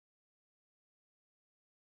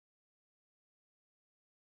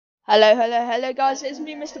Hello guys, it's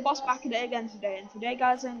me Mr. Boss back at it again today, and today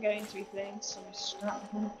guys I'm going to be playing some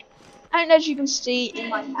scrapbook. And as you can see in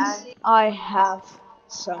my hand, I have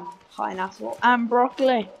some pineapple and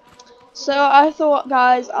broccoli. So I thought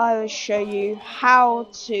guys I would show you how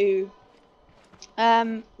to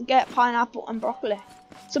get pineapple and broccoli.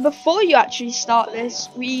 So before you actually start this,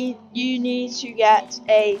 you need to get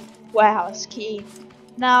a warehouse key.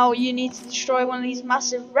 Now you need to destroy one of these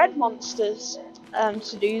massive red monsters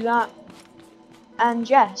to do that. And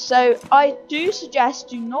yeah, so I do suggest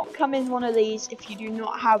do not come in one of these if you do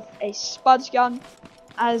not have a spud gun,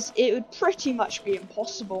 as it would pretty much be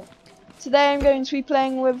impossible. Today I'm going to be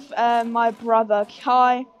playing with my brother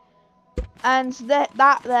Kai, and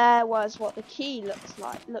that there was what the key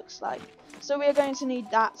looks like. So we are going to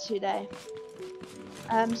need that today.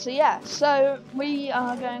 So yeah, so we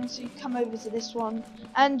are going to come over to this one,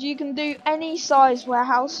 and you can do any size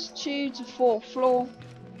warehouse, 2 to 4 floor.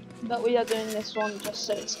 But we are doing this one just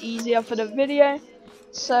so it's easier for the video.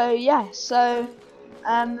 So yeah,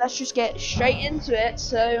 let's just get straight into it.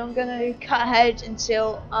 So I'm gonna cut ahead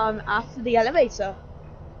until after the elevator.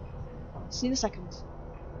 See you in a second.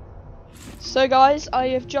 So guys, I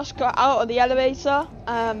have just got out of the elevator.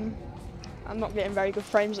 I'm not getting very good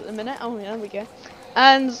frames at the minute. Oh yeah, there we go.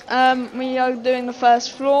 And we are doing the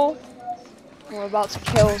first floor. We're about to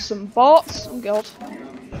kill some bots. Oh god.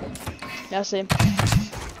 Yeah, I see him.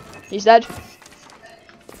 He's dead.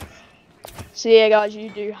 So yeah guys, you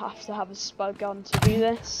do have to have a spud gun to do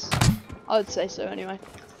this. I would say so anyway.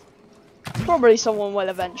 Probably someone will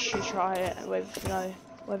eventually try it with no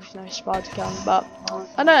spud gun, but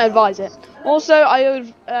I don't advise it. Also, I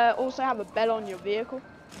would also have a bell on your vehicle.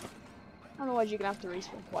 Otherwise you're going to have to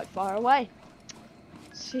respawn quite far away.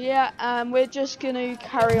 So yeah, we're just going to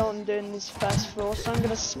carry on doing this first floor. So I'm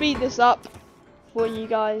going to speed this up for you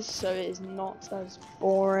guys so it is not as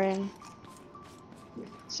boring.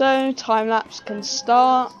 So time lapse can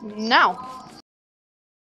start now.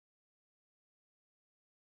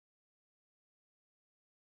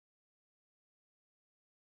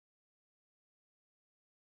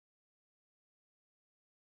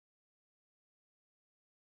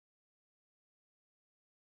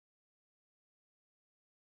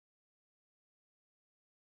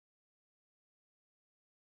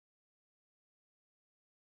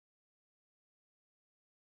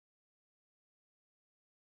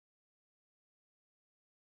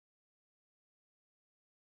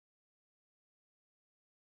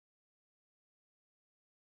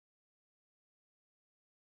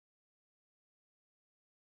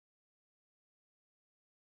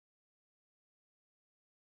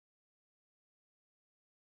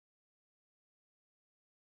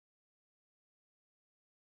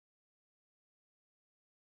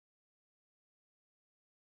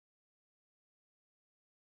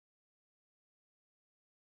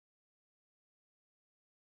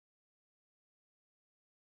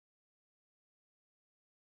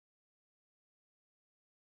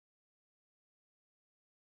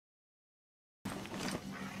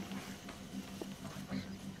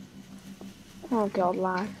 Oh god,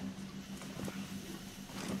 lag.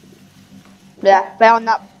 Yeah, beyond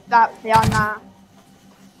that.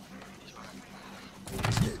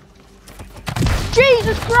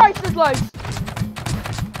 Jesus Christ, there's loads!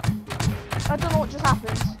 I don't know what just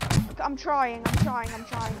happened. I'm trying.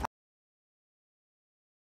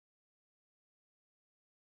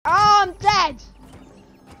 Oh, I'm dead!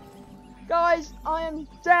 Guys, I am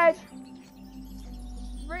dead.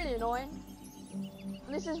 Really annoying.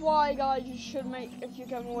 This is why, guys, you should make, if you're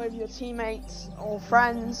going with your teammates or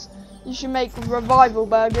friends, you should make revival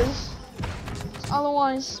burgers.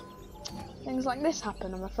 Otherwise, things like this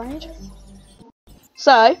happen, I'm afraid.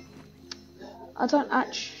 So, I don't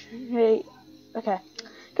actually... Okay.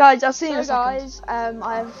 Guys, I'll see you in a second.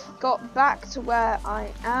 I've got back to where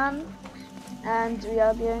I am, and we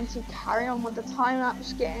are going to carry on with the time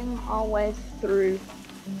lapse, getting our way through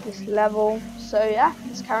this level. So yeah,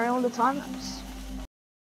 let's carry on with the time lapse.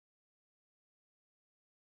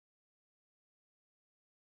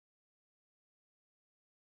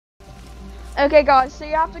 Okay guys, so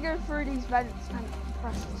you have to go through these vents and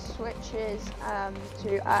press the switches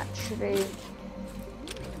to actually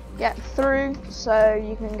get through, so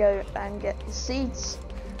you can go and get the seeds.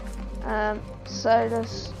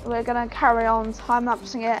 We're gonna carry on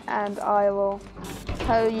time-lapsing it, and I will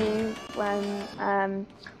tell you when.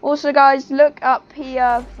 Also guys, look up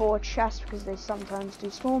here for chests because they sometimes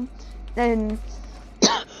do spawn in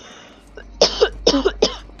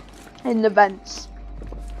in the vents.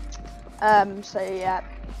 So yeah,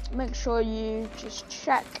 make sure you just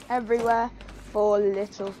check everywhere for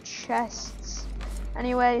little chests,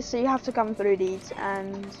 Anyway, so you have to come through these,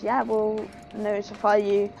 and yeah, we'll notify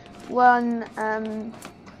you when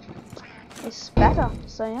it's better.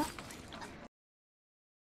 So yeah.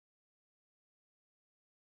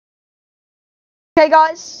 Okay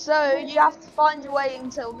guys, so you have to find your way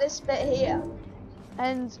until this bit here,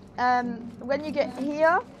 and when you get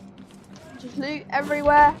here, just loot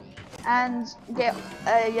everywhere and get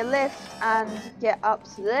your lift and get up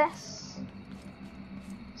to this,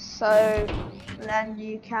 so then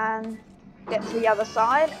you can get to the other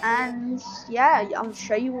side, and yeah, I'll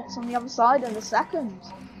show you what's on the other side in a second.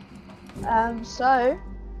 So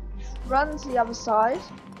run to the other side.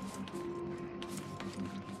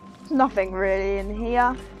 There's nothing really in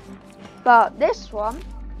here, but this one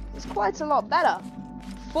is quite a lot better.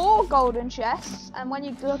 4 golden chests, and when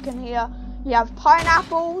you look in here, you have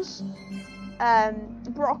pineapples,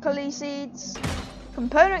 broccoli seeds,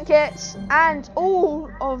 component kits, and all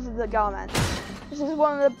of the garments. This is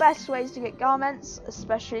one of the best ways to get garments,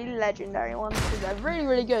 especially legendary ones, because they're really,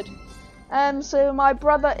 really good. So my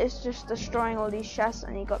brother is just destroying all these chests,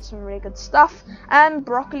 and he got some really good stuff. And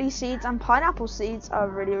broccoli seeds and pineapple seeds are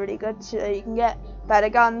really, really good, so you can get better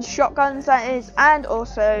guns, shotguns that is, and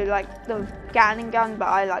also like the gattling gun, but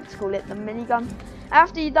I like to call it the minigun.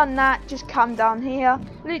 After you've done that, just come down here,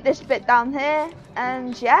 loot this bit down here,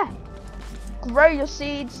 and yeah, grow your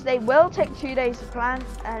seeds. They will take 2 days to plant,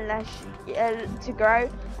 unless to grow,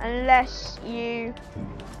 unless you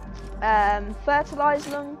fertilize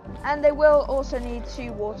them, and they will also need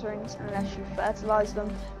 2 waterings unless you fertilize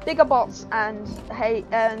them. Bigger bots and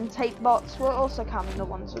tape bots will also come, the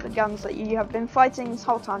ones with the guns that you have been fighting this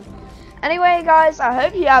whole time. Anyway guys, I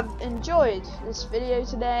hope you have enjoyed this video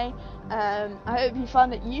today. I hope you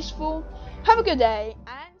found it useful. Have a good day.